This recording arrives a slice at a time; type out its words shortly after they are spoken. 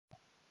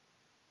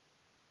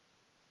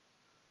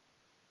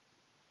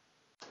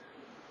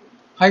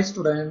Hi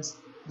students,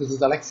 this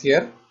is Alex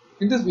here.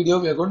 In this video,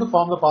 we are going to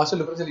form the partial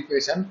differential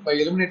equation by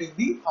eliminating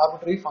the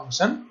arbitrary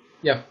function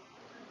f.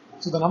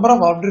 So the number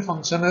of arbitrary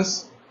function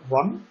is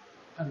 1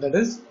 and that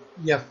is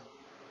f.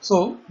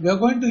 So we are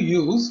going to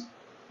use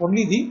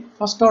only the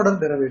first order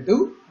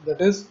derivative,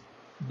 that is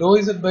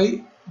dou z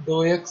by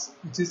dou x,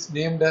 which is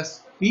named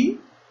as p,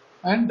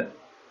 and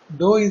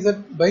dou z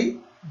by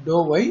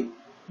dou y,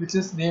 which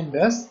is named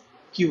as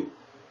q.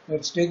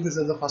 Let's take this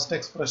as the first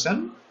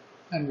expression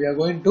and we are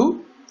going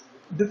to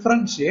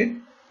differentiate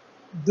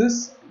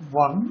this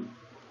one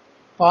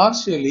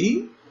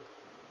partially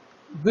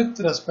with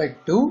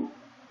respect to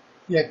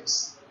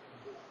x.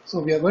 So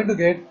we are going to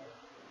get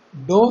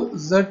dou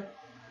z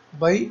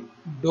by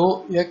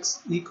dou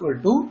x equal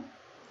to,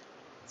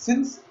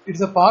 since it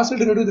is a partial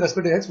derivative with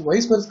respect to x, y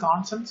square is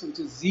constant, so which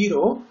is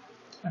 0,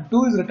 and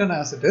 2 is written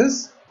as it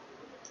is.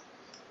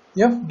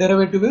 F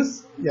derivative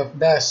is f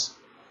dash,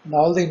 and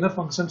all the inner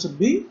functions should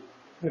be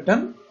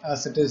written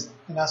as it is.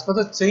 And as per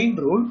the chain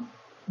rule,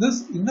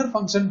 this inner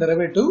function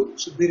derivative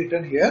should be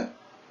written here.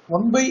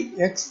 1 by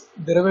x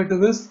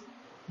derivative is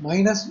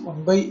minus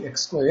 1 by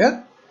x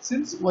square.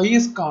 Since y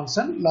is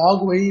constant,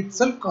 log y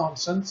itself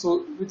constant, so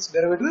which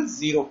derivative is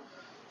 0.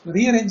 So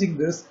rearranging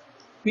this,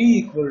 p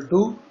equal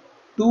to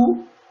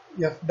 2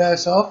 f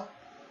dash of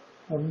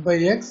 1 by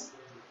x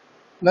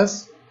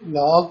plus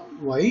log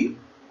y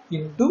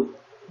into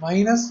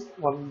minus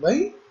 1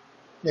 by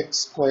x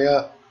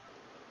square.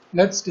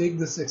 Let's take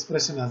this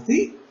expression as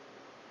the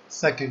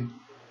second.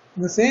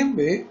 In the same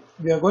way,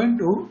 we are going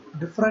to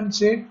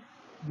differentiate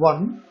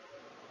 1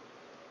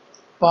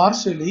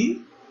 partially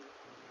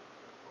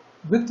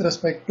with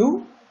respect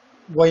to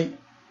y.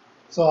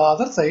 So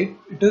other side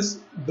it is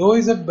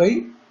dou z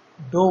by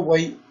dou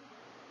y.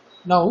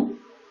 Now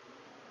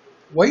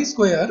y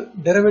square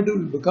derivative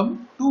will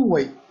become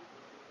 2y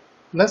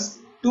plus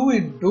 2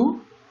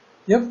 into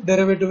f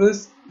derivative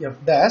is f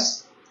dash.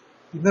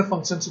 Inner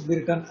function should be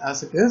written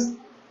as it is.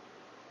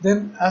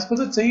 Then as per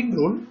the chain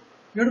rule,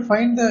 you have to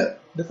find the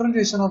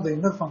differentiation of the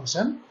inner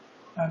function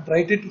and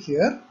write it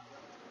here.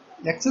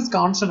 X is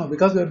constant now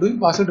because we are doing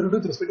partial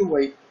derivative with respect to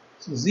y.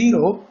 So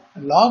 0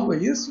 and log y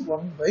is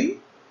 1 by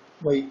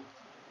y.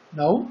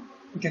 Now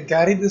we can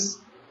carry this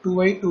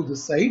 2y to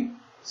this side.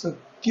 So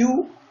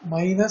q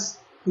minus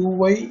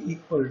 2y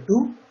equal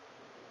to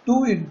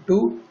 2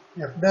 into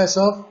f dash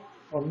of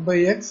 1 by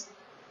x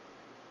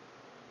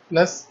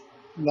plus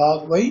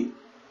log y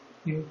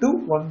into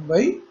 1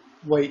 by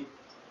y,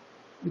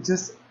 which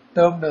is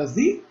termed as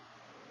the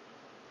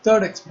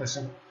third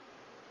expression.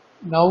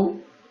 Now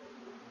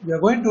we are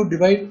going to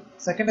divide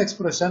second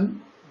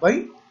expression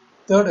by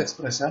third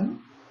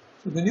expression.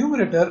 So the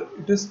numerator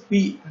it is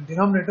p and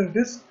denominator it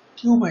is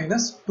q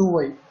minus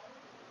 2y.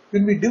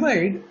 When we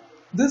divide,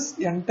 this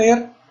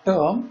entire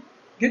term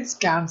gets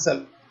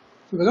cancelled.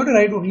 So we are going to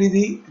write only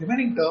the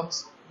remaining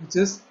terms, which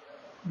is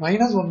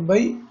minus 1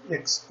 by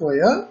x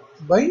square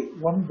by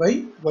 1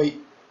 by y.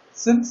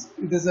 Since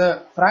it is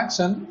a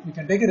fraction, we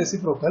can take a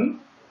reciprocal.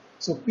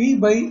 So p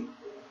by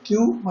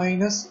q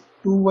minus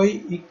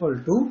 2y equal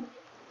to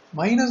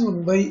minus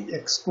 1 by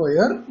x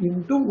square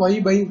into y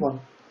by 1.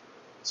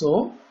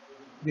 So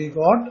we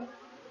got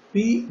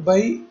p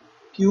by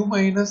q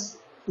minus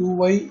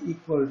 2y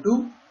equal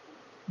to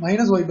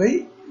minus y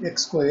by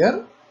x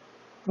square.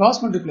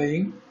 Cross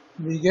multiplying,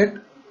 we get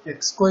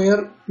x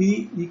square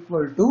p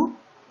equal to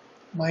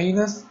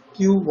minus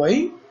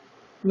qy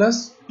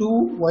plus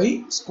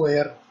 2y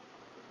square.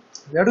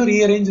 We have to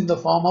rearrange in the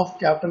form of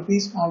capital P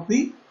small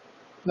p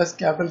plus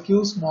capital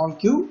Q small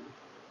q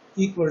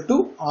equal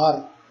to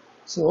r.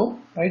 So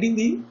writing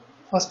the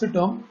first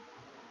term,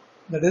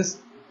 that is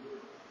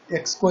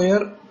x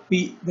square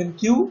p, then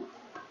q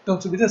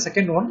term should be the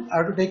second one. I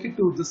have to take it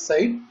to this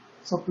side.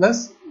 So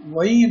plus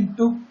y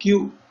into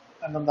q,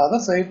 and on the other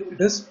side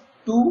it is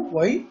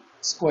 2y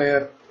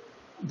square.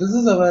 This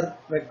is our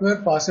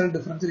required partial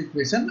differential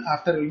equation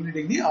after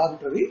eliminating the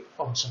arbitrary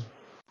function.